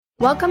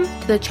Welcome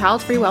to the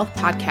Child Free Wealth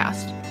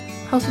Podcast,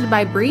 hosted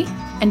by Bree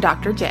and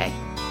Dr. J,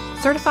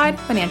 Certified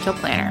Financial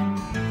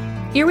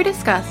Planner. Here we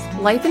discuss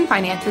life and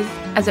finances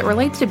as it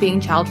relates to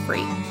being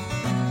child-free.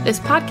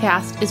 This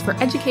podcast is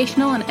for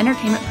educational and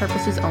entertainment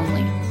purposes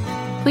only.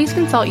 Please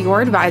consult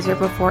your advisor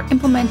before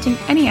implementing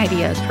any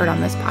ideas heard on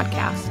this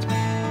podcast.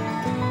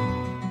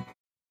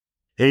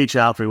 Hey,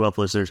 Child Free Wealth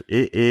listeners.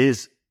 It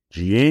is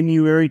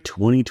January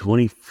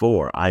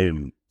 2024. I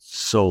am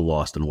so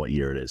lost in what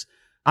year it is.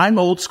 I'm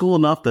old school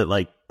enough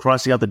that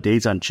crossing out the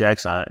dates on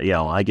checks,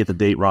 I get the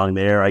date wrong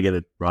there. I get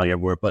it wrong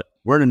everywhere, but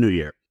we're in a new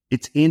year.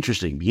 It's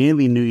interesting. Beginning of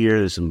the new year,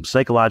 there's some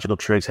psychological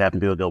tricks happen.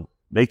 People go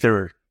make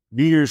their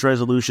New Year's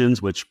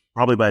resolutions, which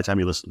probably by the time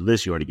you listen to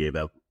this, you already gave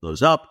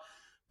those up.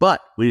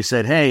 But we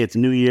said, hey, it's a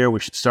new year. We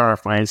should start our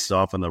finances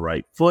off on the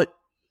right foot.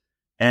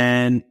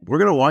 And we're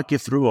going to walk you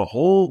through a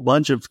whole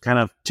bunch of kind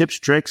of tips,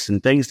 tricks,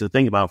 and things to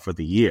think about for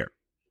the year.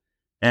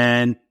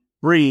 And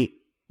Bree,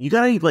 you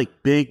got any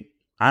big,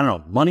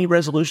 money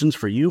resolutions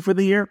for you for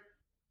the year?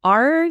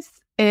 Ours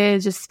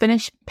is just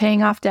finish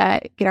paying off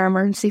debt, get our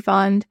emergency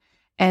fund,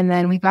 and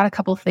then we've got a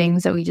couple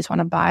things that we just want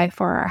to buy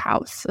for our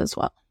house as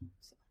well.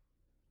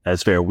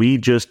 That's fair. We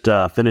just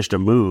finished a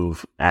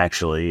move,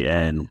 actually,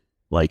 and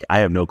I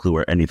have no clue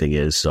where anything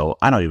is, so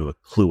I don't even have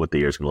a clue what the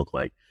year's going to look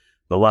like.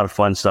 But a lot of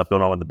fun stuff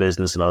going on with the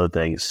business and other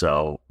things,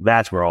 so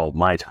that's where all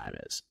my time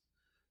is.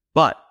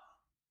 But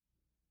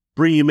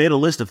Bree, you made a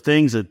list of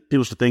things that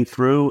people should think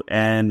through,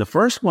 and the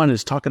first one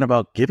is talking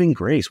about giving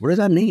grace. What does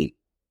that mean?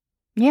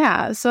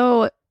 Yeah,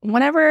 so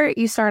whenever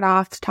you start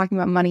off talking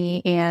about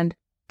money and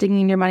digging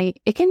in your money,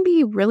 it can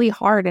be really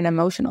hard and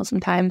emotional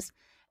sometimes.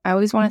 I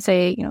always want to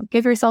say,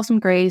 give yourself some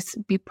grace,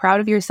 be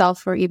proud of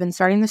yourself for even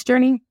starting this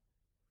journey,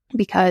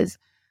 because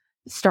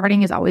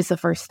starting is always the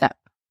first step.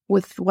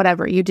 With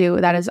whatever you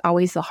do, that is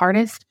always the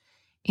hardest,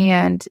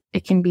 and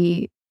it can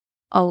be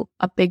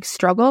a big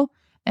struggle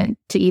and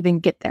to even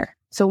get there.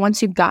 So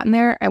once you've gotten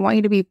there, I want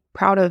you to be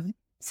proud of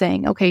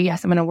saying, okay,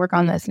 yes, I'm going to work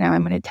on this now.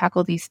 I'm going to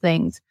tackle these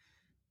things,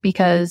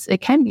 because it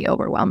can be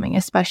overwhelming,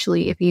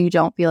 especially if you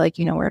don't feel like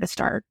you know where to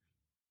start.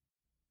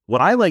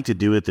 What I like to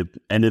do at the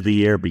end of the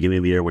year, beginning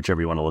of the year,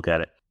 whichever you want to look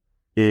at it,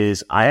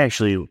 is I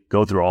actually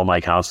go through all my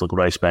accounts, look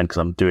what I spend, because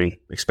I'm doing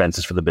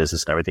expenses for the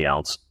business and everything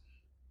else.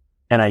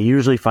 And I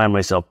usually find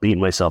myself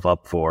beating myself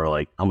up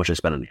for how much I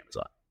spend on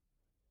Amazon.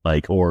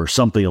 Or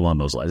something along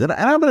those lines. And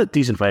I'm in a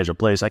decent financial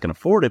place. I can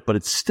afford it, but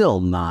it's still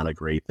not a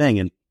great thing.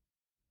 And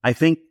I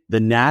think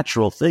the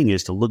natural thing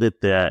is to look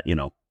at that,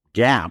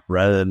 gap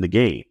rather than the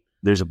gain.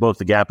 There's both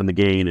the gap and the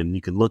gain. And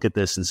you can look at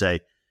this and say,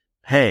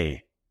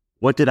 hey,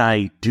 what did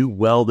I do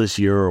well this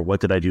year? Or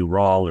what did I do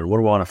wrong? Or what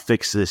do I want to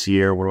fix this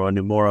year? What do I want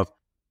to do more of?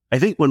 I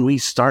think when we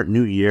start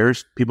new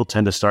years, people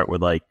tend to start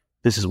with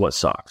this is what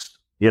sucks.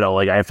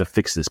 I have to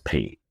fix this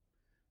pain.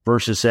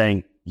 Versus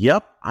saying,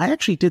 yep, I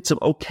actually did some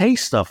okay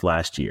stuff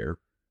last year,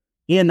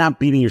 and not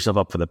beating yourself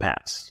up for the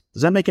past.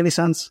 Does that make any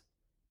sense?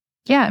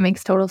 Yeah, it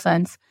makes total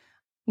sense.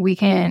 We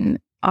can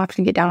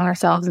often get down on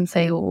ourselves and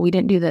say, well, we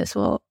didn't do this.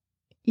 Well,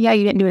 yeah,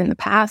 you didn't do it in the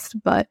past,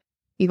 but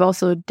you've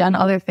also done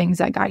other things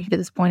that got you to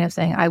this point of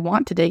saying, I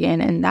want to dig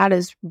in. And that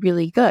is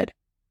really good,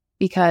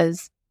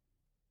 because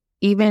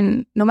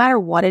even no matter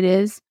what it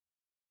is,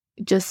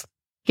 just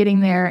getting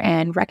there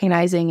and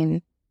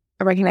recognizing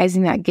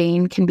that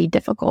gain can be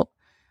difficult,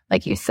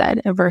 like you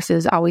said,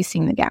 versus always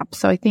seeing the gap.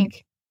 So I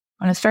think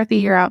I'm going to start the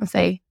year out and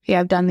say, hey,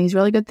 I've done these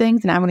really good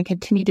things, and I'm going to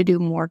continue to do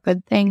more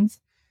good things.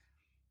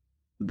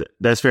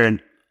 That's fair.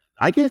 And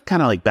I get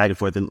kind of back and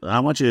forth, and I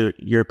want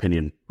your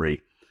opinion,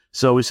 Bree.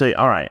 So we say,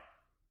 all right,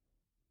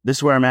 this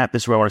is where I'm at.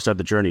 This is where I want to start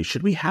the journey.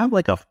 Should we have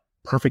a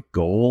perfect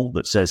goal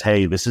that says,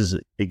 hey, this is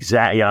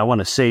exactly, I want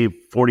to save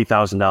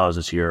 $40,000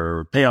 this year,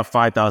 or pay off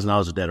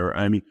 $5,000 of debt? Or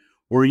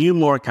are you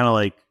more kind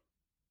of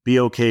be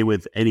okay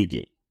with any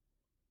gain?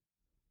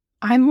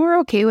 I'm more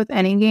okay with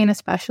any gain,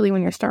 especially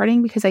when you're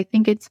starting, because I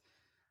think it's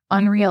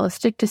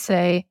unrealistic to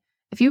say,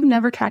 if you've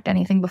never tracked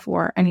anything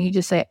before and you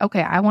just say,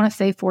 okay, I want to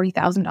save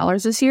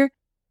 $40,000 this year,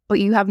 but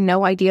you have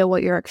no idea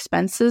what your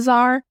expenses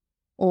are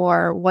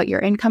or what your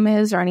income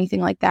is or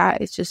anything like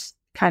that. It just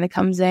kind of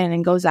comes in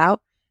and goes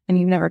out, and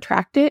you've never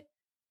tracked it.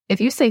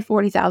 If you say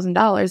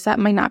 $40,000, that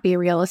might not be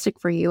realistic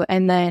for you.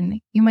 And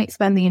then you might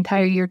spend the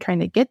entire year trying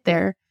to get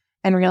there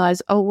and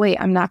realize, oh, wait,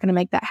 I'm not going to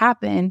make that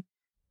happen.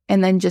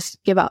 And then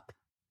just give up.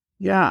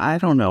 Yeah, I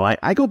don't know.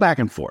 I go back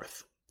and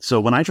forth. So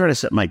when I try to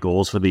set my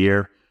goals for the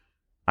year,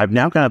 I've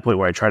now got a point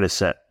where I try to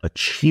set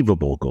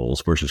achievable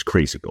goals versus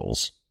crazy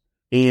goals.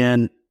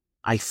 And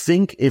I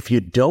think if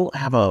you don't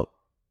have a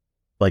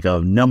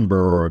number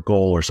or a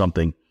goal or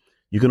something,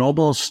 you can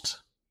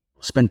almost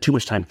spend too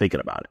much time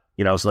thinking about it.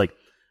 It's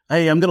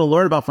hey, I'm going to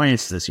learn about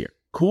finances this year.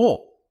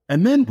 Cool.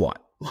 And then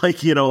what?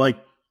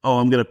 Oh,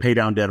 I'm going to pay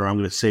down debt, or I'm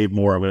going to save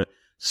more.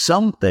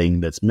 Something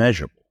that's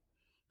measurable.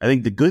 I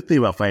think the good thing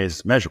about finance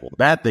is measurable. The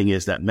bad thing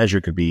is that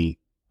measure could be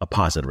a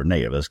positive or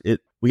negative.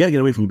 We got to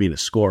get away from being a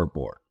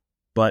scoreboard.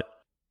 But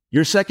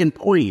your second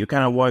point, you're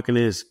kind of walking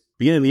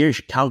beginning of the year, you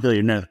should calculate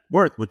your net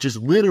worth, which is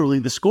literally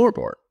the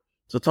scoreboard.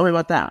 So tell me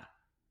about that.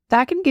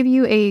 that can give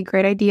you a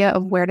great idea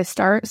of where to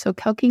start. So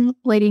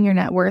calculating your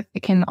net worth,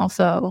 it can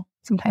also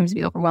sometimes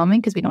be overwhelming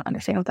because we don't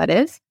understand what that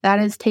is. That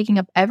is taking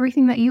up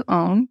everything that you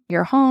own,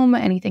 your home,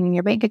 anything in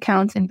your bank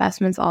accounts,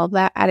 investments, all of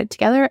that, add it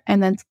together,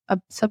 and then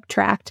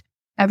subtract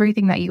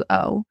everything that you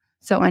owe.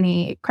 So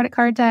any credit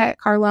card debt,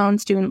 car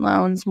loans, student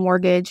loans,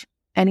 mortgage,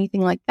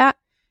 anything like that.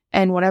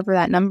 And whatever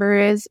that number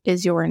is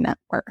your net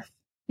worth.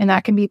 And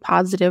that can be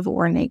positive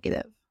or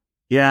negative.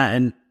 Yeah.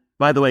 And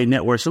by the way,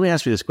 net worth, so let me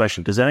ask you this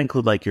question. Does that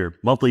include like your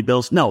monthly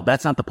bills? No,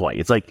 that's not the point.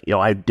 It's like,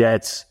 I have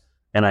debts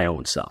and I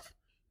own stuff.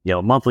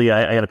 Monthly,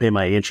 I got to pay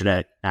my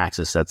internet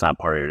access. That's not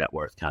part of your net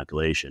worth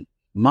calculation.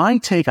 My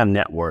take on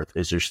net worth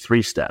is there's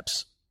 3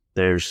 steps.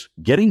 There's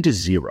getting to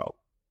zero,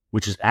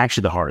 which is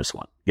actually the hardest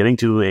one. Getting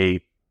to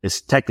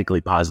is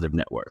technically positive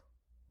net worth.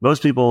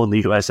 Most people in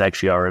the US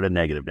actually are at a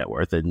negative net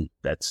worth, and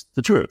that's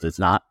the truth. It's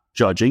not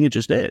judging, it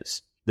just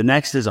is. The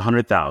next is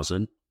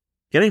 100,000.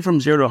 Getting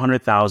from 0 to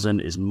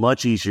 100,000 is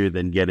much easier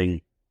than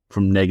getting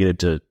from negative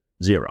to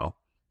 0.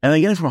 And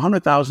then getting from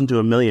 100,000 to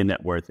 $1 million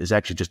net worth is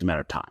actually just a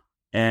matter of time.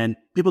 And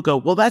people go,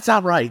 well, that's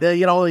not right.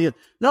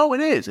 No, it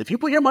is. If you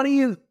put your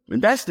money in,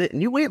 invest it,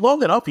 and you wait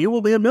long enough, you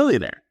will be a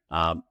millionaire.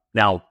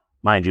 Now,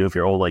 mind you, if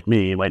you're old like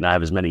me, you might not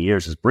have as many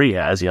years as Bree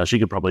has. She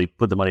could probably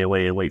put the money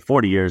away and wait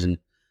 40 years, and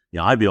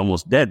I'd be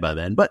almost dead by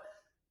then. But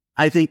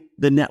I think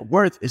the net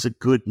worth is a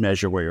good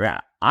measure where you're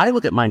at. I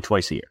look at mine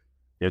twice a year.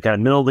 Kind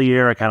of middle of the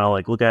year, I kind of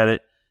like look at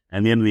it,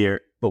 and the end of the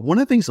year. But one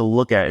of the things to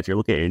look at if you're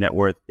looking at your net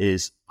worth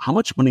is how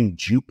much money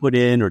did you put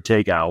in or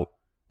take out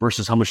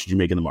versus how much did you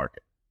make in the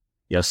market.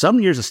 Some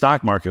years the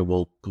stock market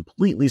will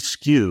completely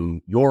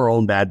skew your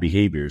own bad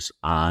behaviors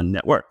on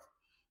net worth.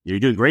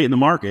 You're doing great in the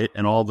market,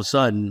 and all of a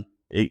sudden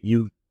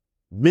you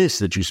miss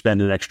that you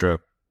spend an extra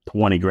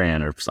 20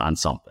 grand or on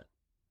something.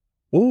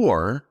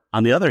 Or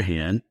on the other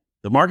hand,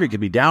 the market could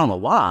be down a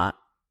lot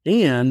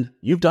and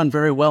you've done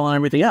very well on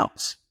everything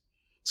else.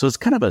 So it's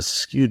kind of a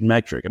skewed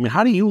metric. I mean,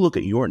 how do you look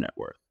at your net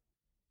worth?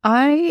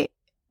 I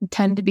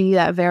tend to be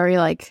that very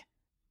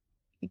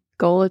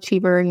goal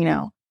achiever,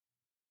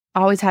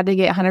 always had to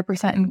get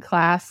 100% in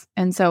class.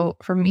 And so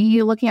for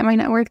me, looking at my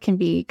net worth can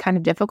be kind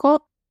of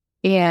difficult.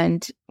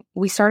 And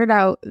we started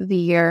out the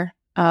year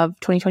of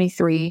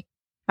 2023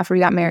 after we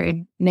got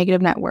married,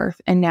 negative net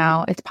worth, and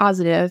now it's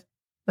positive.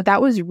 But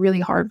that was really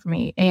hard for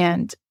me.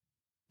 And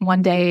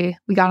one day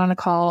we got on a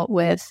call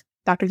with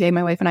Dr. J,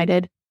 my wife and I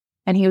did,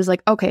 and he was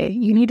like, okay,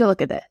 you need to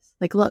look at this.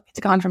 Look, it's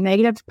gone from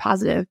negative to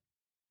positive.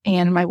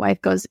 And my wife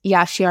goes,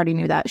 yeah, she already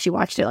knew that. She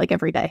watched it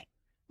every day,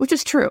 which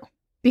is true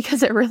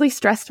because it really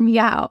stressed me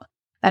out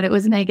that it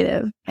was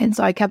negative. And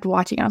so I kept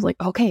watching. I was like,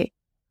 okay,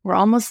 we're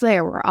almost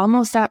there. We're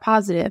almost at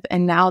positive.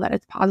 And now that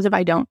it's positive,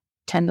 I don't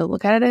tend to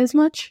look at it as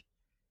much.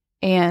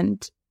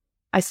 And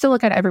I still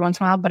look at it every once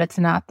in a while, but it's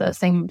not the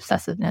same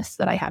obsessiveness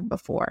that I had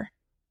before.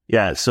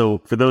 Yeah. So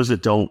for those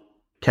that don't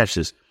catch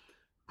this,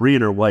 Bree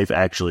and her wife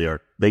actually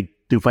they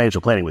do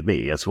financial planning with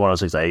me. That's one of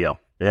those things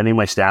any of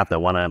my staff that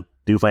want to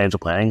do financial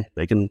planning,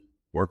 they can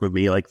work with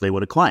me like they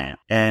would a client.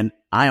 And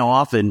I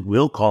often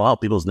will call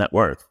out people's net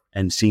worth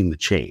and seeing the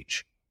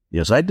change.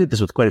 So I did this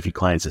with quite a few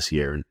clients this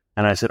year.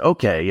 And I said,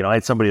 okay, I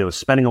had somebody that was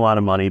spending a lot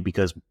of money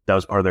because that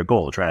was part of their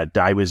goal, trying to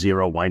die with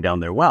zero, wind down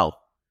their wealth.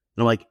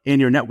 And I'm like, and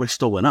your net worth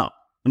still went up.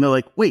 And they're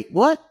like, wait,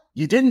 what?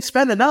 You didn't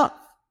spend enough.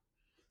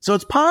 So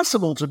it's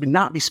possible to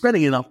not be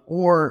spending enough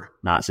or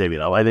not saving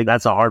enough. I think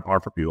that's a hard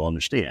part for people to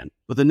understand.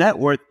 But the net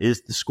worth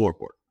is the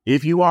scoreboard.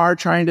 If you are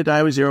trying to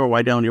die with zero or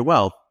wind down your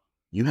wealth,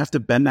 you have to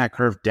bend that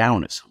curve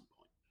down at some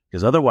point.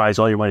 Because otherwise,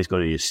 all your money is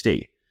going to your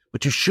estate.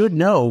 But you should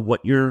know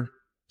what your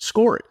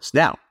score is.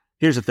 Now,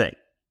 here's the thing.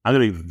 I'm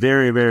going to be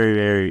very, very,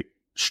 very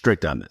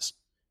strict on this.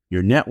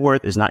 Your net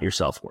worth is not your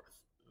self-worth.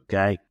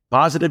 Okay?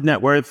 Positive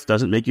net worth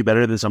doesn't make you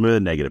better than somebody with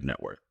a negative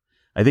net worth.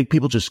 I think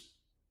people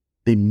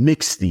they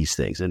mix these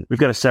things. And we've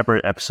got a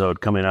separate episode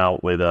coming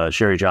out with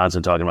Sherry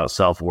Johnson talking about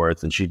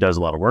self-worth, and she does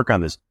a lot of work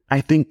on this. I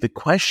think the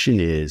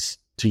question is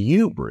to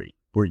you, Bree,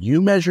 were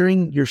you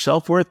measuring your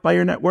self-worth by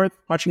your net worth,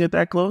 watching it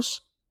that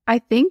close? I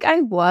think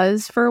I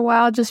was for a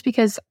while just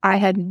because I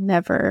had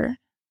never,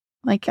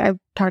 I've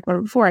talked about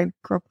it before, I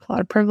grew up with a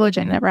lot of privilege.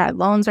 I never had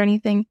loans or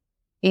anything.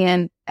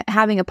 And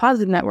having a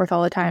positive net worth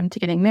all the time to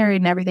getting married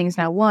and everything's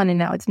now 1 and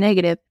now it's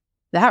negative,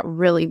 that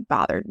really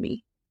bothered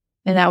me.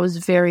 And that was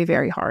very,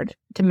 very hard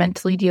to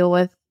mentally deal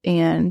with.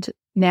 And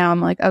now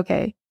I'm like,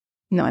 okay,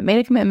 I made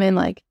a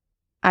commitment.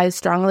 I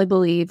strongly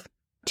believe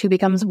 2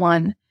 becomes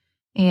 1.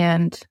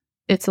 And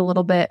it's a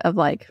little bit of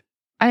I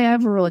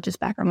have a religious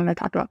background when I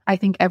talked about, I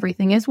think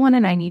everything is 1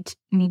 and I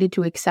needed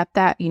to accept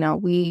that.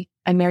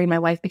 I married my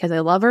wife because I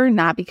love her,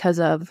 not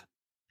because of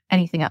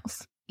anything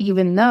else.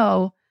 Even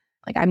though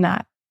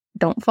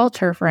don't fault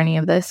her for any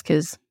of this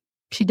because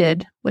she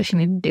did what she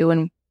needed to do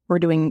and we're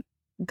doing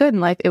good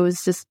in life. It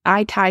was just,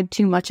 I tied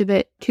too much of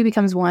it. 2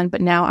 becomes 1, but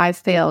now I've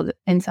failed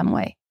in some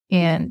way.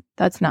 And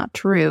that's not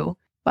true,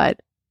 but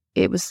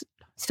it was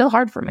still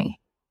hard for me.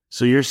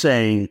 So you're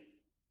saying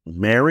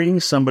marrying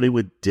somebody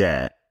with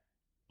debt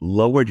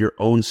lowered your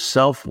own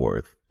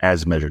self-worth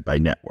as measured by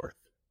net worth?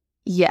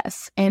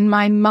 Yes. In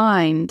my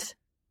mind,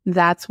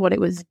 that's what it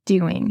was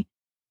doing.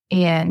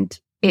 And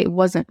it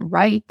wasn't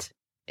right.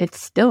 It's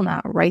still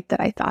not right that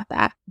I thought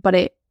that.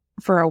 But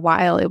for a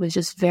while, it was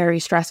just very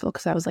stressful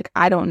because I was like,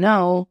 I don't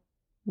know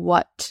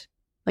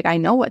I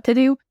know what to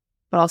do,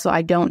 but also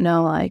I don't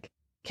know,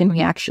 can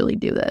we actually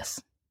do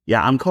this?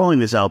 Yeah, I'm calling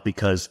this out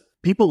because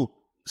people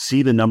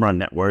see the number on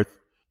net worth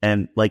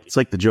and it's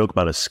like the joke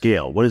about a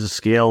scale. What is a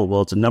scale?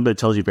 Well, it's a number that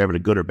tells you if you're having a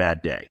good or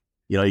bad day.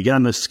 You get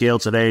on the scale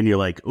today and you're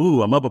like,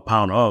 ooh, I'm up a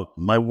pound. Oh,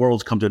 my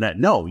world's come to an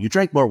end. No, you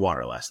drank more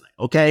water last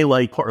night. Okay,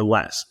 or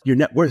less. Your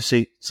net worth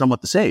is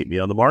somewhat the same.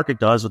 The market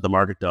does what the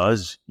market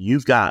does.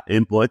 You've got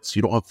inputs.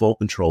 You don't have full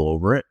control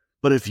over it.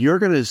 But if you're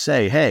going to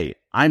say, hey,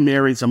 I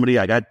married somebody,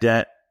 I got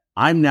debt,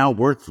 I'm now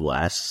worth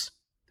less,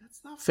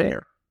 that's not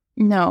fair.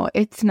 No,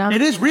 it's not.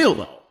 It is real,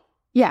 though.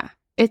 Yeah,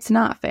 it's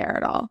not fair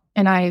at all.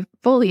 And I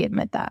fully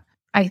admit that.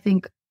 I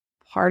think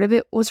part of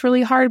it was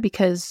really hard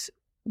because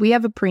we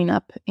have a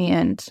prenup,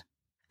 and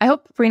I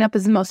hope prenup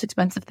is the most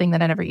expensive thing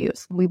that I ever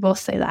use. We both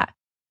say that.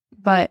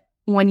 But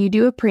when you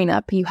do a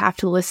prenup, you have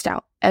to list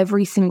out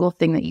every single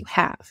thing that you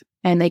have.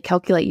 And they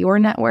calculate your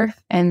net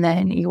worth and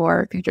then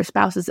your future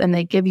spouse's, and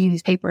they give you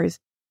these papers,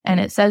 and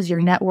it says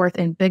your net worth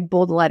in big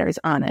bold letters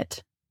on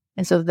it.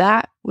 And so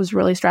that was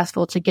really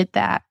stressful to get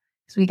that.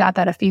 So we got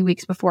that a few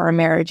weeks before our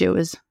marriage.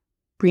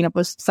 Prenup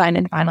was signed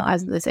and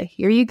finalized. And they say,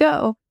 here you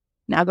go.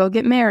 Now go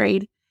get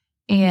married.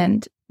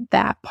 And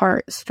that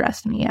part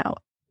stressed me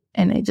out.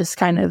 And it just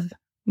kind of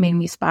made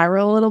me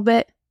spiral a little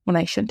bit when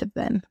I shouldn't have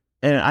been.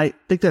 And I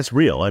think that's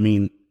real. I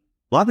mean,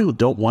 a lot of people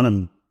don't want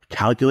to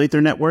calculate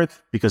their net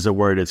worth because they're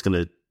worried it's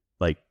going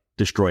to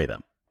destroy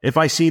them. If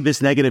I see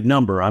this negative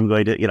number, I'm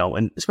going to,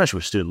 and especially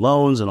with student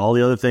loans and all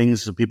the other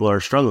things that people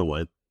are struggling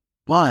with.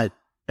 But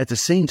at the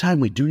same time,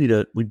 we do need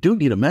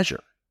a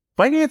measure.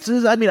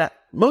 Finances,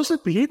 most of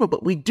it's behavioral,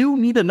 but we do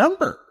need a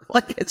number,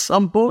 at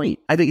some point.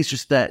 I think it's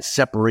just that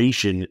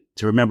separation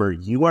to remember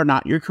you are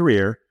not your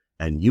career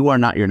and you are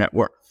not your net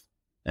worth.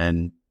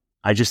 And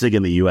I just think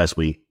in the U.S.,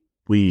 we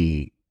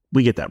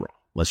get that wrong,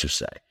 let's just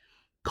say.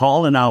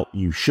 Calling out,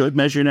 you should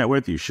measure your net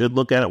worth. You should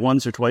look at it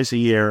once or twice a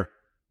year.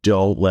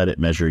 Don't let it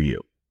measure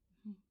you.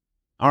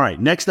 All right,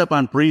 next up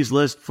on Bree's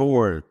list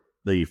for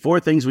the 4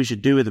 things we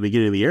should do at the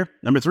beginning of the year.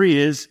 Number 3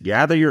 is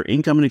gather your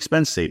income and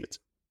expense statements.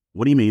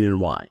 What do you mean and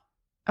why?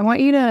 I want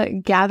you to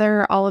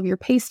gather all of your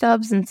pay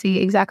stubs and see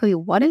exactly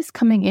what is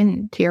coming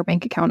into your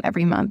bank account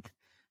every month.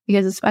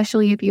 Because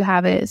especially if you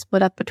have it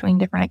split up between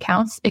different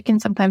accounts, it can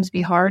sometimes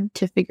be hard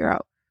to figure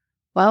out,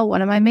 well,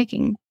 what am I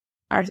making?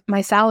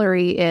 My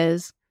salary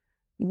is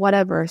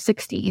whatever,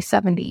 $60,000,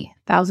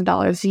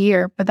 $70,000 a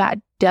year, but that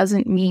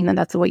doesn't mean that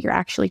that's what you're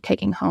actually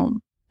taking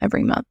home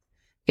every month.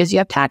 Because you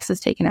have taxes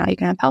taken out, you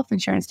can have health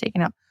insurance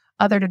taken out,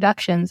 other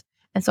deductions.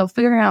 And so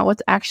figuring out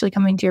what's actually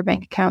coming to your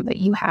bank account that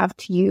you have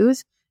to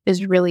use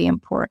is really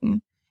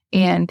important.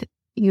 And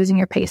using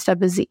your pay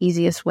stub is the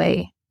easiest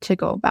way to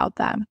go about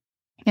that.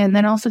 And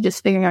then also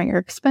just figuring out your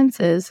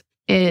expenses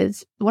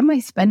is, what am I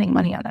spending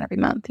money on every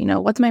month?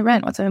 What's my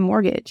rent? What's my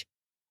mortgage?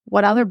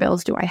 What other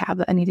bills do I have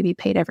that I need to be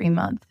paid every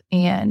month?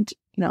 And,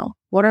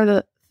 what are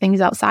the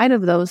things outside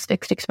of those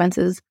fixed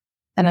expenses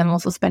that I'm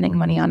also spending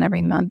money on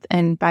every month?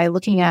 And by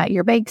looking at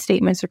your bank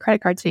statements or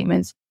credit card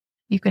statements,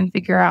 you can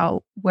figure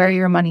out where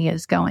your money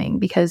is going.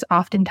 Because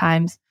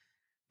oftentimes,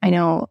 I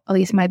know at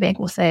least my bank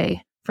will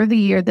say, for the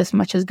year, this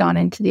much has gone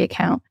into the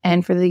account,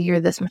 and for the year,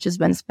 this much has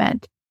been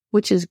spent,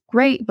 which is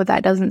great, but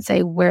that doesn't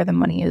say where the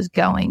money is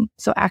going.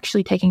 So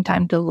actually taking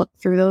time to look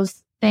through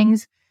those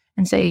things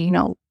and say,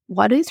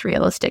 what is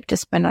realistic to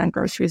spend on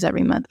groceries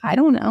every month? I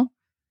don't know.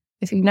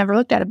 If you've never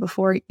looked at it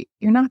before,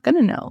 you're not going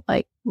to know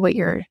what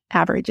your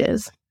average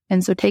is.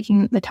 And so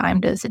taking the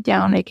time to sit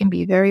down, it can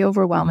be very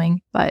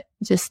overwhelming, but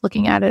just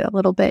looking at it a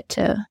little bit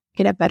to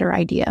get a better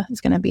idea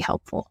is going to be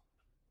helpful.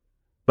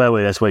 By the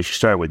way, that's why you should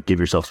start with give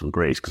yourself some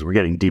grace, because we're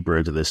getting deeper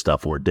into this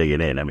stuff. We're digging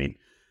in.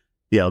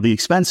 The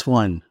expense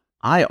one,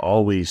 I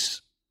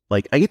always, I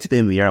get to the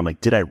end of the year, I'm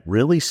like, did I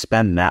really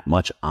spend that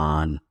much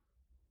on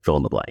fill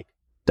in the blank?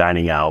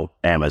 Dining out,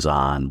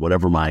 Amazon,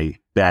 whatever my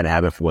bad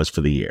habit was for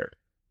the year.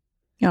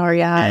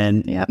 REI.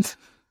 And yep.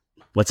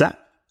 What's that?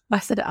 I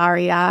said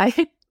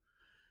REI.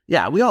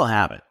 Yeah, we all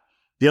have it.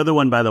 The other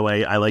one, by the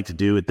way, I like to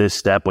do at this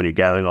step when you're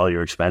gathering all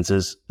your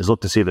expenses is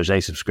look to see if there's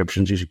any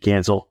subscriptions you should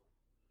cancel.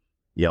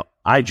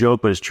 I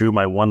joke, but it's true.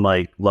 My one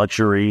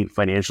luxury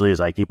financially is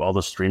I keep all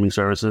the streaming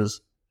services,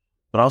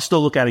 but I'll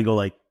still look at it and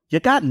go you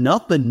got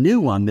nothing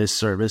new on this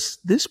service.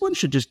 This one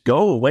should just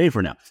go away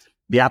for now.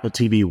 The Apple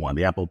TV one,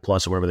 the Apple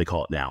Plus or whatever they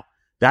call it now.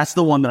 That's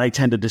the one that I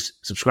tend to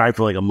just subscribe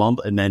for a month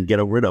and then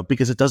get rid of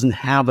because it doesn't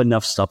have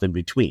enough stuff in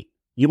between.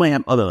 You might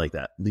have other like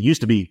that. There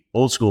used to be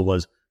old school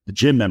was the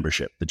gym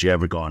membership that you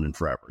haven't gone in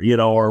forever,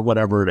 or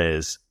whatever it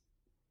is.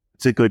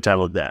 It's a good time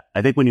to look at that.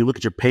 I think when you look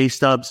at your pay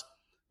stubs,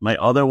 my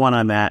other one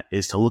on that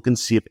is to look and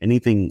see if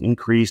anything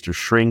increased or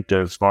shrinked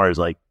as far as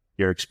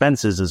your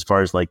expenses, as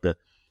far as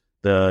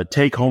the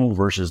take home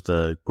versus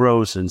the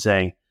gross, and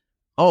saying,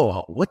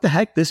 oh, what the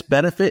heck? This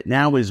benefit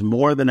now is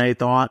more than I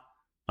thought.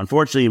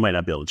 Unfortunately, you might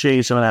not be able to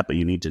change some of that, but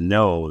you need to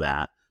know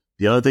that.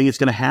 The other thing that's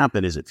going to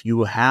happen is if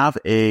you have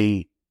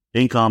a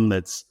income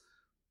that's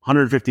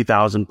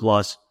 150,000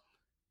 plus,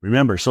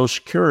 remember Social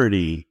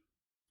Security,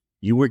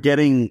 you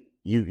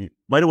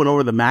might have went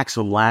over the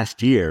maximum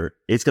last year.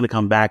 It's going to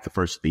come back the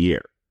first of the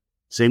year.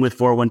 Same with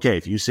 401k.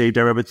 If you saved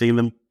everything in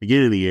the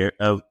beginning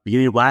of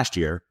last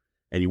year,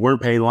 and you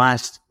weren't paying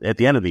at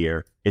the end of the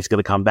year, it's going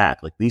to come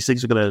back. Like, these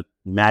things are going to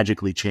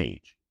magically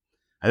change.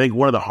 I think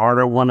one of the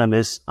harder one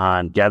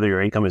on gather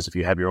your income is if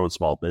you have your own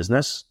small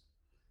business.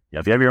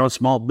 If you have your own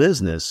small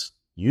business,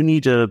 you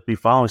need to be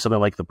following something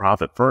like the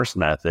profit first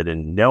method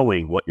and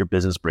knowing what your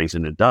business brings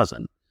in and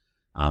doesn't.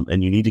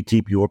 And you need to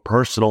keep your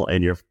personal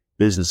and your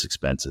business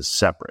expenses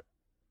separate.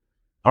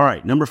 All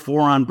right. Number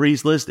 4 on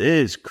Bree's list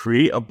is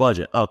create a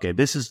budget. Okay.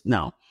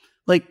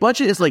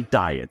 Budget is like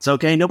diets.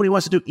 Okay. Nobody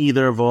wants to do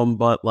either of them,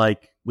 but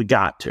we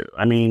got to.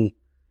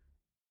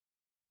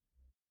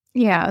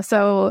 Yeah.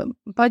 So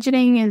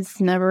budgeting is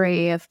never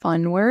a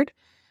fun word,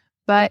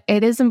 but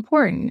it is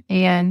important.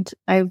 And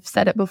I've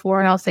said it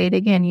before and I'll say it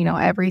again.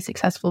 Every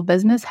successful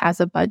business has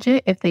a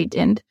budget. If they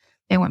didn't,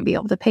 they wouldn't be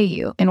able to pay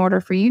you. In order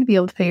for you to be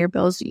able to pay your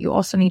bills, you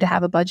also need to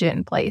have a budget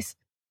in place.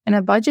 And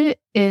a budget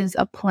is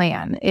a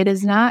plan. It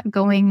is not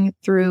going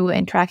through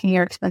and tracking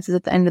your expenses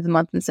at the end of the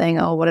month and saying,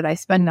 oh, what did I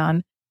spend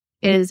on?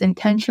 It is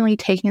intentionally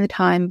taking the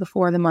time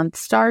before the month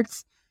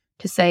starts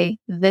to say,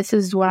 this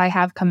is what I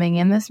have coming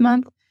in this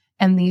month,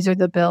 and these are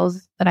the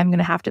bills that I'm going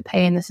to have to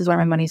pay, and this is where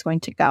my money is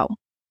going to go.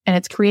 And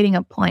it's creating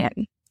a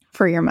plan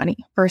for your money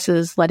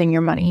versus letting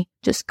your money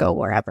just go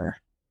wherever.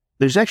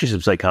 There's actually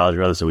some psychology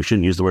around this, so we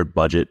shouldn't use the word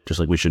budget, just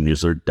like we shouldn't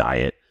use the word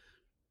diet.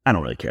 I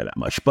don't really care that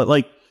much. But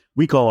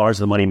we call ours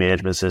the money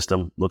management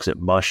system, looks at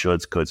must,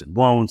 shoulds, coulds, and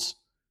won'ts.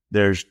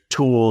 There's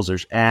tools,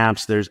 there's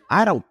apps,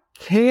 I don't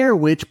care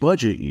which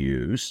budget you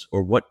use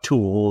or what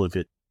tool, if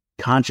it's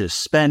conscious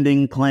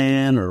spending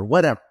plan or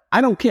whatever.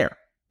 I don't care.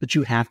 But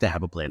you have to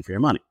have a plan for your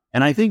money.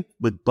 And I think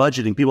with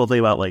budgeting, people think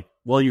about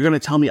you're going to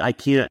tell me I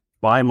can't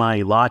buy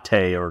my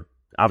latte or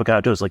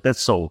avocado toast. That's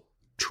so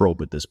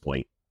trope at this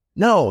point.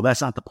 No,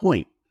 that's not the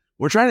point.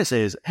 What we're trying to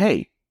say is,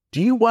 hey,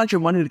 do you want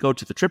your money to go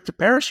to the trip to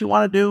Paris you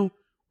want to do,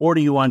 or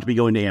do you want it to be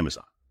going to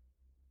Amazon?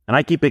 And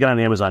I keep picking on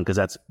Amazon because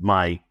that's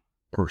my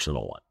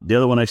personal one. The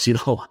other one I've seen,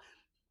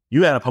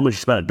 you add up how much you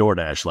spent at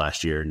DoorDash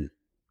last year, and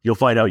you'll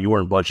find out you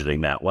weren't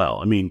budgeting that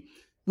well.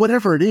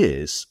 Whatever it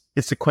is,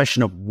 it's a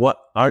question of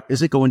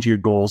is it going to your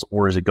goals,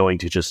 or is it going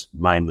to just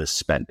mindless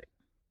spending?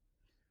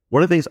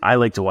 One of the things I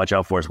like to watch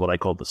out for is what I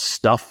call the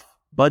stuff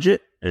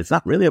budget. And it's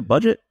not really a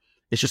budget.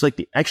 It's just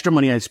the extra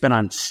money I spent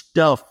on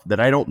stuff that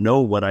I don't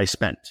know what I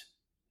spent.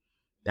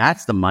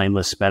 That's the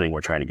mindless spending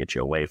we're trying to get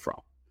you away from.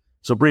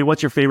 So, Bree,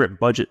 what's your favorite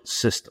budget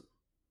system?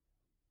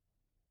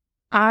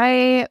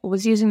 I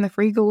was using the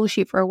free Google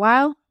Sheet for a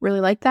while, really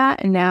like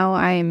that. And now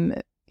I'm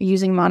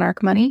using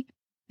Monarch Money.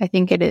 I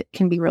think it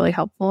can be really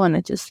helpful, and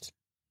it's just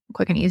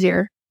quick and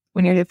easier.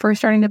 When you're first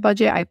starting to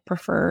budget, I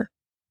prefer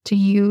to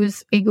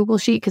use a Google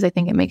Sheet because I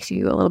think it makes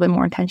you a little bit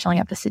more intentional. You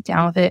have to sit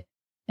down with it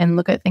and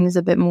look at things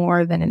a bit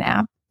more than an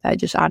app that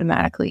just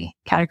automatically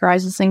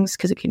categorizes things,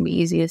 because it can be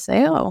easy to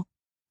say, oh,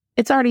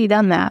 it's already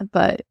done that,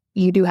 but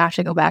you do have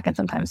to go back and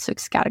sometimes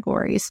fix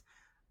categories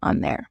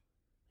on there.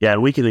 Yeah,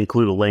 and we can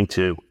include a link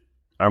to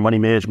our money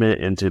management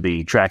into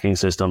the tracking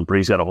system.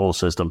 Bree's got a whole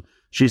system.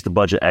 She's the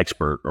budget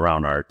expert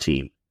around our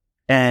team.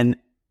 And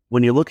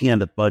when you're looking at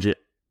the budget,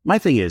 my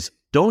thing is,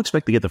 don't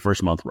expect to get the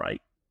first month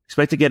right.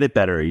 Expect to get it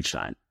better each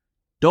time.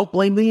 Don't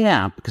blame the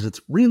app, because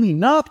it's really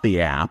not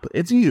the app.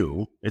 It's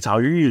you. It's how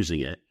you're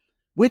using it.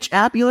 Which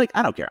app you like?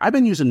 I don't care. I've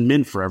been using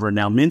Mint forever.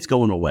 Now Mint's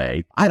going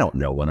away. I don't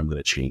know what I'm going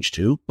to change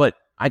to, but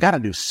I got to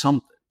do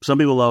something. Some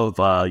people love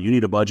You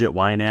Need a Budget,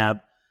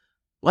 YNAB.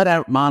 Let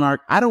out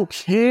Monarch. I don't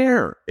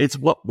care. It's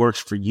what works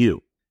for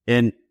you.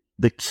 And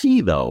the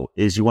key, though,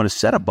 is you want to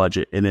set a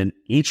budget and then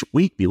each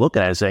week be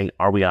looking at it and saying,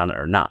 are we on it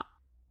or not?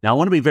 Now, I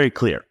want to be very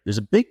clear. There's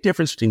a big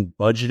difference between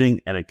budgeting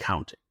and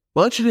accounting.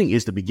 Budgeting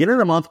is the beginning of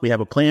the month. We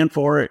have a plan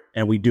for it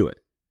and we do it.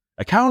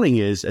 Accounting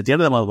is at the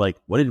end of the month,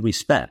 what did we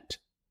spend?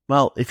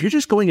 Well, if you're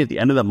just going at the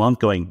end of the month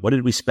going, what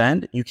did we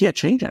spend? You can't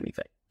change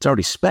anything. It's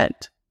already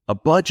spent. A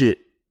budget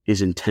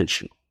is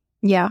intentional.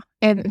 Yeah,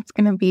 and it's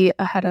going to be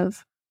ahead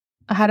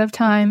of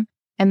time,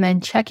 and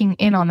then checking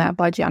in on that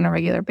budget on a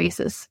regular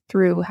basis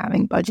through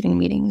having budgeting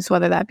meetings,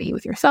 whether that be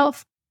with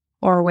yourself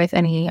or with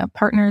any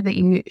partner that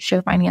you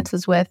share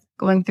finances with,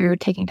 going through,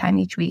 taking time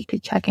each week to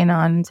check in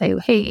on and say,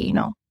 hey,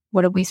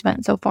 what have we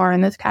spent so far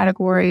in this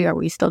category? Are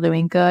we still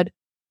doing good?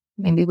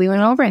 Maybe we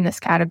went over in this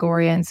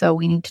category, and so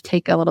we need to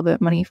take a little bit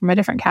of money from a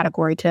different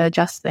category to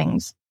adjust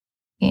things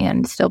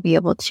and still be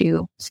able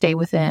to stay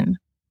within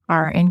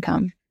our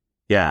income.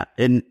 Yeah.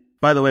 And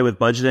by the way, with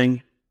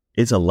budgeting,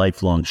 it's a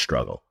lifelong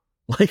struggle.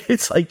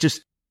 It's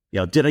just,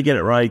 did I get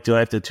it right? Do I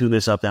have to tune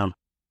this up, down?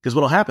 Because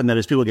what'll happen then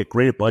is people get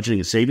great at budgeting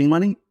and saving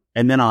money,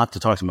 and then I'll have to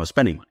talk to them about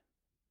spending money.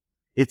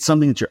 It's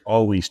something that you're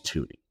always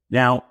tuning.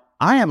 Now,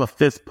 I have a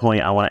fifth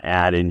point I want to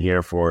add in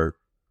here for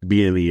the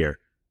beginning of the year.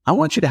 I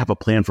want you to have a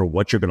plan for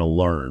what you're going to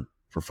learn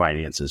for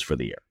finances for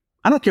the year.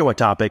 I don't care what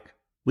topic.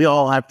 We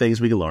all have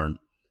things we can learn.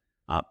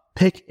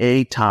 Pick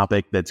a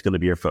topic that's going to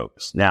be your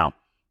focus. Now,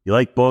 You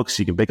like books,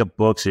 you can pick up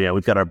books. Yeah,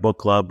 we've got our book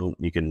club.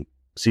 You can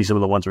see some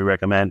of the ones we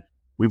recommend.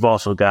 We've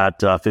also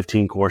got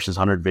 15 courses,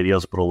 100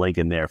 videos. Put a link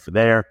in there for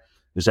there.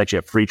 There's actually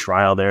a free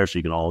trial there, so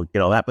you can all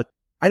get all that. But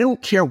I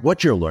don't care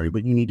what you're learning,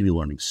 but you need to be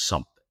learning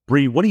something.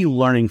 Bree, what are you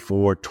learning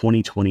for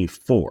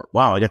 2024?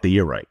 Wow, I got the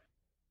year right.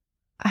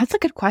 That's a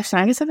good question.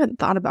 I just haven't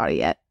thought about it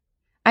yet.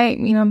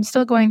 I'm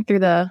still going through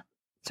the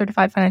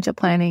Certified Financial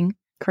Planning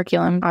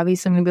curriculum.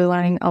 Obviously, I'm going to be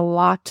learning a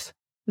lot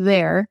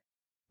there,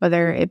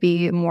 whether it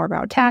be more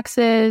about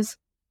taxes.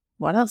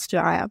 What else do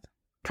I have?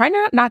 Try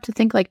not to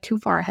think like too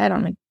far ahead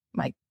on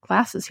my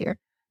classes here.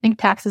 I think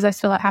taxes I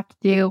still have to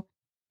do,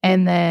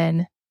 and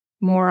then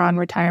more on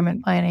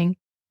retirement planning,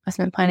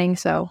 investment planning.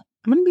 So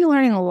I'm going to be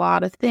learning a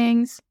lot of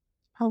things.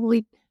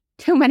 Probably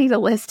too many to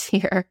list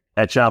here.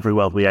 At Child Free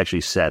Wealth, we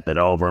actually said that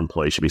all of our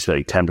employees should be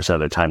spending 10% of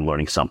their time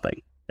learning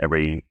something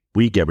every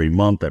week, every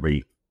month,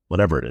 every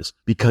whatever it is,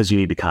 because you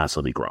need to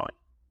constantly be growing.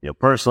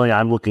 Personally,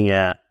 I'm looking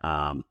at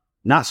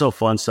not so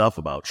fun stuff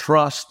about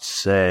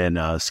trusts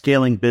and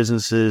scaling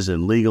businesses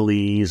and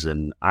legalese,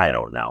 and I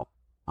don't know.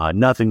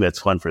 Nothing that's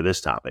fun for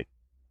this topic.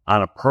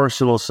 On a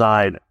personal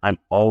side, I'm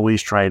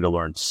always trying to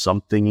learn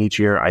something each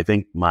year. I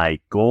think my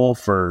goal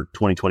for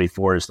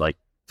 2024 is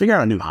figure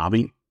out a new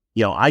hobby.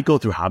 I go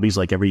through hobbies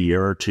every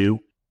year or two.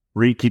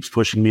 Reed keeps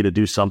pushing me to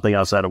do something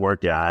outside of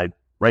work. Yeah,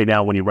 right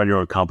now, when you run your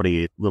own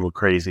company, it's a little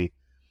crazy.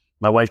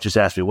 My wife just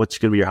asked me, what's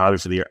going to be your hobby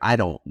for the year? I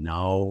don't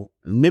know.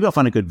 Maybe I'll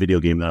find a good video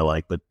game that I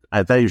like, but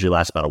that usually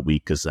lasts about a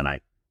week because then I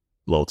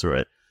blow through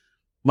it.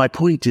 My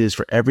point is,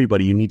 for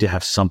everybody, you need to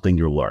have something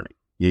you're learning.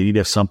 You need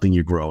to have something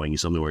you're growing,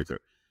 something to work through.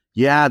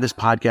 Yeah, this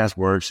podcast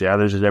works. Yeah,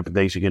 there's different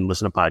things. You can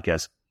listen to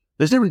podcasts.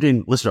 There's a difference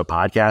between listening to a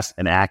podcast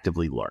and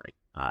actively learning.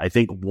 I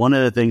think one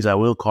of the things I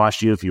will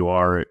caution you, if you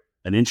are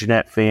an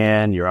internet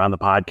fan, you're on the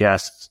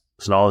podcasts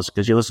and all this,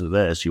 because you listen to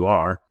this,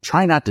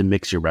 try not to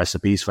mix your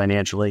recipes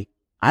financially.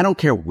 I don't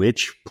care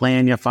which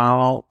plan you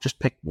follow, just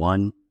pick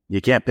one. You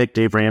can't pick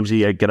Dave Ramsey,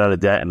 get out of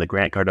debt, and the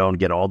Grant Cardone,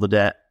 get all the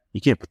debt.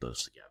 You can't put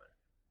those together.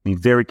 Be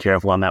very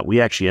careful on that. We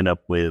actually end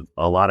up with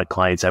a lot of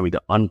clients having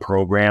to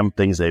unprogram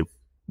things they've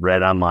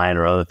read online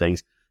or other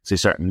things, so they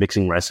start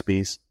mixing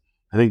recipes.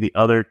 I think the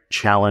other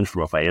challenge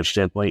from a financial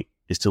standpoint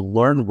is to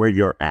learn where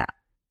you're at.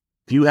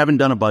 If you haven't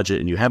done a budget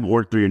and you haven't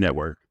worked through your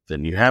network,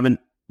 then you haven't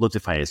looked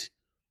at finance.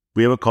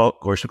 We have a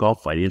course we call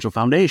Financial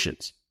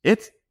Foundations.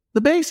 It's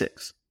the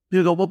basics.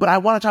 People go, well, but I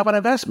want to talk about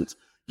investments.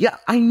 Yeah,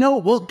 I know,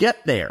 we'll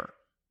get there.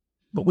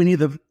 But we need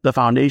the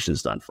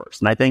foundations done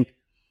first. And I think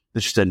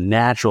it's just a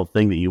natural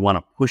thing that you want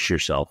to push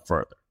yourself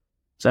further.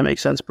 Does that make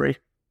sense, Bree?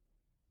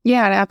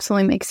 Yeah, it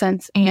absolutely makes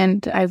sense.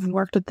 And I've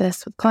worked with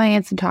this with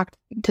clients and talked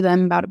to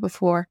them about it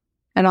before.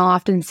 And I'll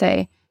often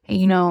say,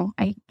 hey,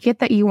 I get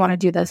that you want to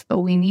do this, but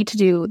we need to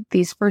do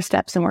these first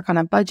steps and work on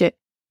a budget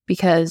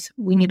because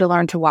we need to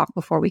learn to walk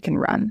before we can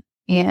run.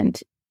 And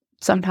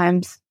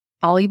sometimes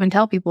I'll even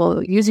tell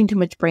people, using too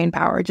much brain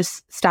power,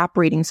 just stop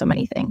reading so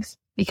many things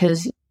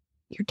because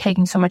you're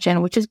taking so much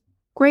in, which is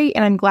great.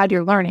 And I'm glad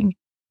you're learning,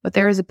 but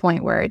there is a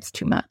point where it's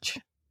too much.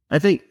 I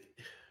think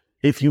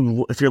if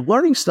you're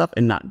learning stuff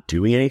and not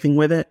doing anything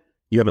with it,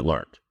 you haven't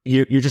learned.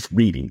 You're just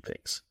reading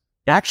things.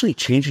 Actually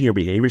changing your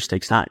behaviors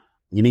takes time.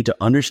 You need to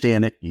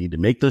understand it. You need to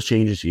make those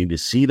changes. You need to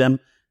see them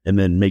and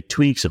then make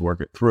tweaks and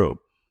work it through.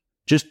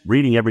 Just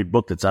reading every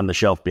book that's on the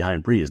shelf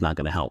behind Bree is not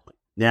going to help.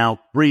 Now,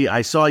 Bree,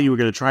 I saw you were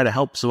going to try to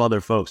help some other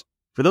folks.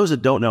 For those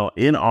that don't know,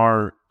 in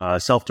our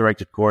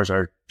self-directed course,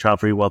 our Child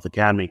Free Wealth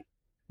Academy,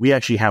 we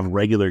actually have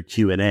regular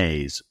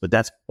Q&As, but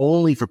that's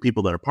only for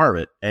people that are part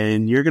of it.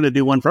 And you're going to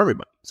do one for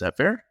everybody. Is that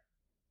fair?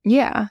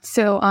 Yeah.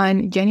 So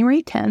on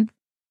January 10th,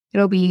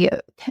 it'll be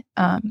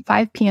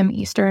 5 p.m.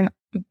 Eastern,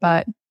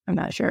 but I'm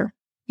not sure.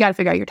 You got to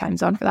figure out your time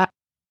zone for that.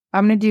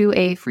 I'm going to do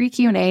a free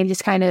Q&A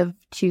just kind of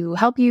to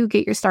help you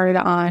get your started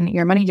on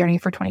your money journey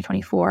for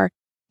 2024.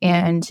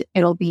 And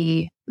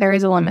there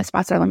is a limit,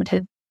 spots are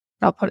limited.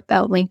 I'll put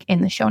that link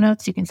in the show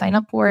notes. You can sign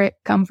up for it,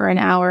 come for an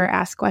hour,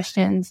 ask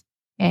questions,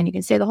 and you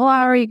can stay the whole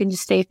hour. You can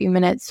just stay a few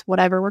minutes,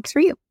 whatever works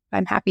for you.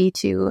 I'm happy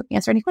to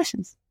answer any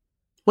questions.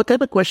 What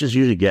type of questions do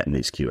you usually get in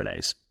these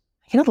Q&As?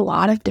 I get a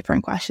lot of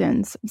different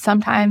questions.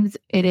 Sometimes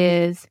it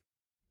is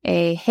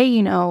hey,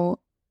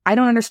 I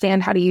don't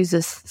understand how to use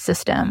this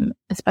system,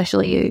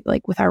 especially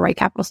with our Right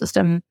Capital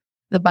system,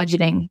 the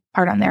budgeting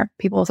part on there.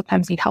 People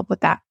sometimes need help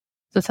with that.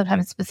 So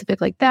sometimes it's specific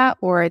like that,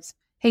 or it's,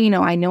 hey,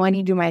 I know I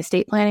need to do my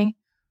estate planning.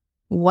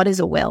 What is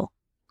a will?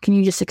 Can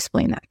you just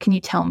explain that? Can you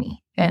tell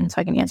me? And so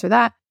I can answer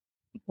that.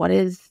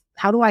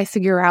 How do I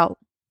figure out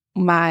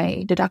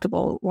my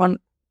deductible? One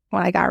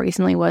I got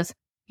recently was,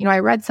 I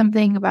read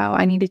something about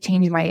I need to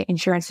change my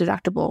insurance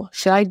deductible.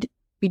 Should I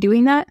be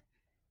doing that?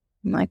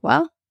 I'm like,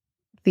 well,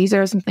 these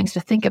are some things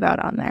to think about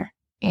on there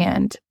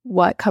and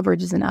what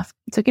coverage is enough.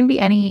 So it can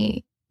be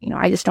any,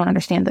 I just don't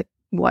understand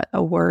what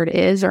a word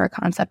is or a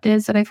concept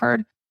is that I've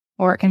heard,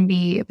 or it can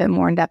be a bit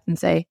more in depth and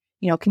say,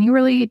 can you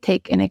really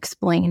take and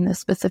explain this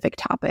specific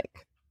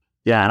topic?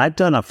 Yeah. And I've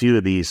done a few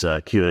of these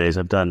Q&As.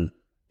 I've done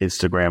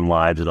Instagram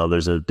lives and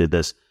others that did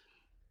this.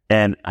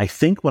 And I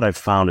think what I've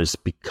found is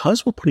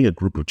because we're putting a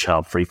group of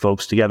child-free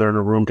folks together in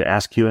a room to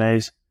ask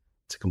Q&As,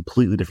 It's a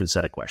completely different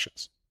set of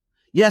questions.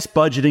 Yes,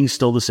 budgeting's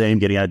still the same,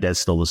 getting out of debt's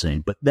still the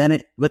same, but then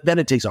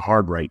it takes a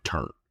hard right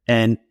turn.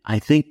 And I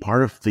think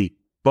part of the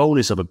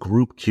bonus of a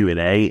group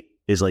Q&A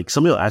is like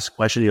somebody will ask a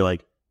question, you're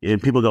like,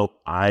 and people go,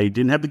 I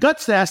didn't have the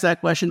guts to ask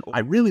that question. I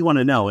really want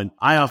to know. And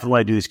I often, when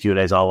I do these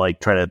Q&As, I'll like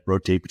try to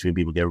rotate between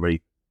people, get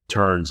everybody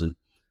turns. And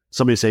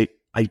somebody will say,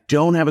 I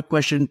don't have a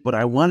question, but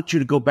I want you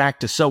to go back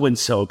to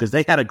so-and-so because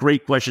they had a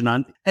great question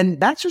on, and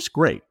that's just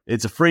great.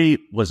 It's a free,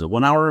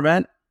 1 hour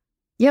event?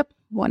 Yep,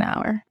 1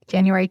 hour,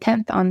 January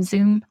 10th on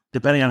Zoom.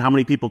 Depending on how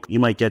many people,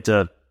 you might get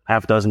to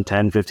half a dozen,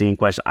 10, 15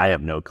 questions. I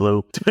have no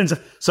clue. Depends.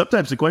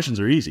 Sometimes the questions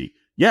are easy.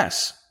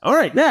 Yes. All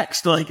right,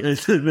 next. Like, and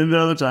then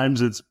other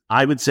times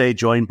I would say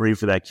join Bree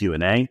for that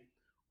Q&A.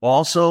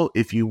 Also,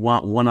 if you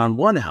want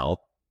one-on-one help,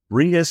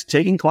 Bree is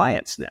taking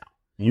clients now.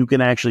 You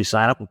can actually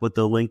sign up and put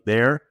the link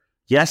there.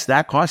 Yes,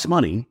 that costs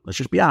money. Let's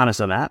just be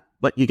honest on that.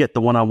 But you get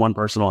the one-on-one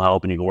personal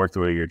help and you can work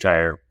through your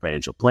entire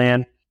financial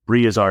plan.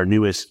 Bree is our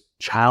newest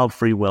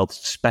child-free wealth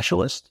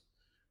specialist,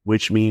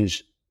 which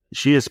means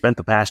she has spent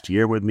the past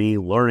year with me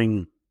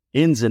learning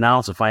ins and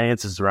outs of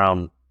finances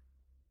around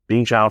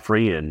being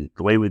child-free and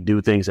the way we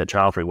do things at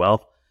Child-Free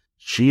Wealth.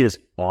 She is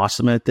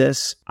awesome at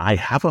this. I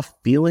have a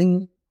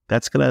feeling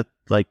that's going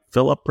to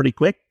fill up pretty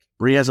quick.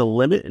 Bree has a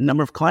limited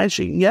number of clients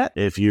she can get.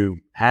 If you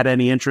had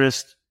any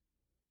interest,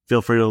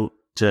 feel free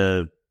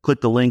to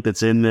click the link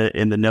that's in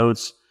the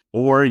notes,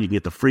 or you can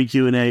get the free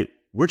Q&A.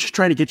 We're just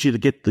trying to get you to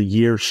get the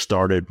year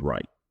started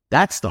right.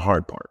 That's the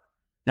hard part.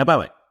 Now, by the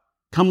way,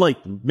 come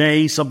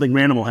May, something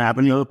random will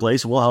happen in the other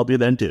place, and we'll help you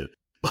then too.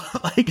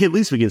 But at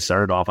least we can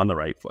start it off on the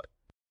right foot.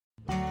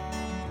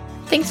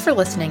 Thanks for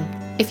listening.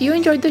 If you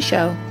enjoyed the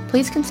show,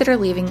 please consider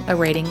leaving a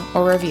rating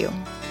or review.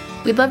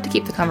 We'd love to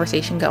keep the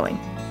conversation going.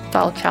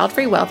 Follow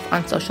Child-Free Wealth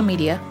on social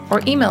media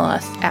or email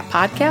us at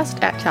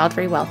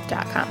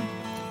podcast@childfreewealth.com.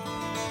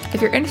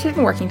 If you're interested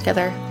in working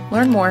together,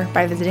 learn more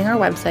by visiting our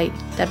website,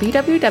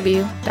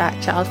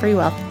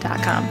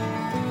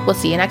 www.childfreewealth.com. We'll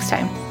see you next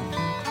time.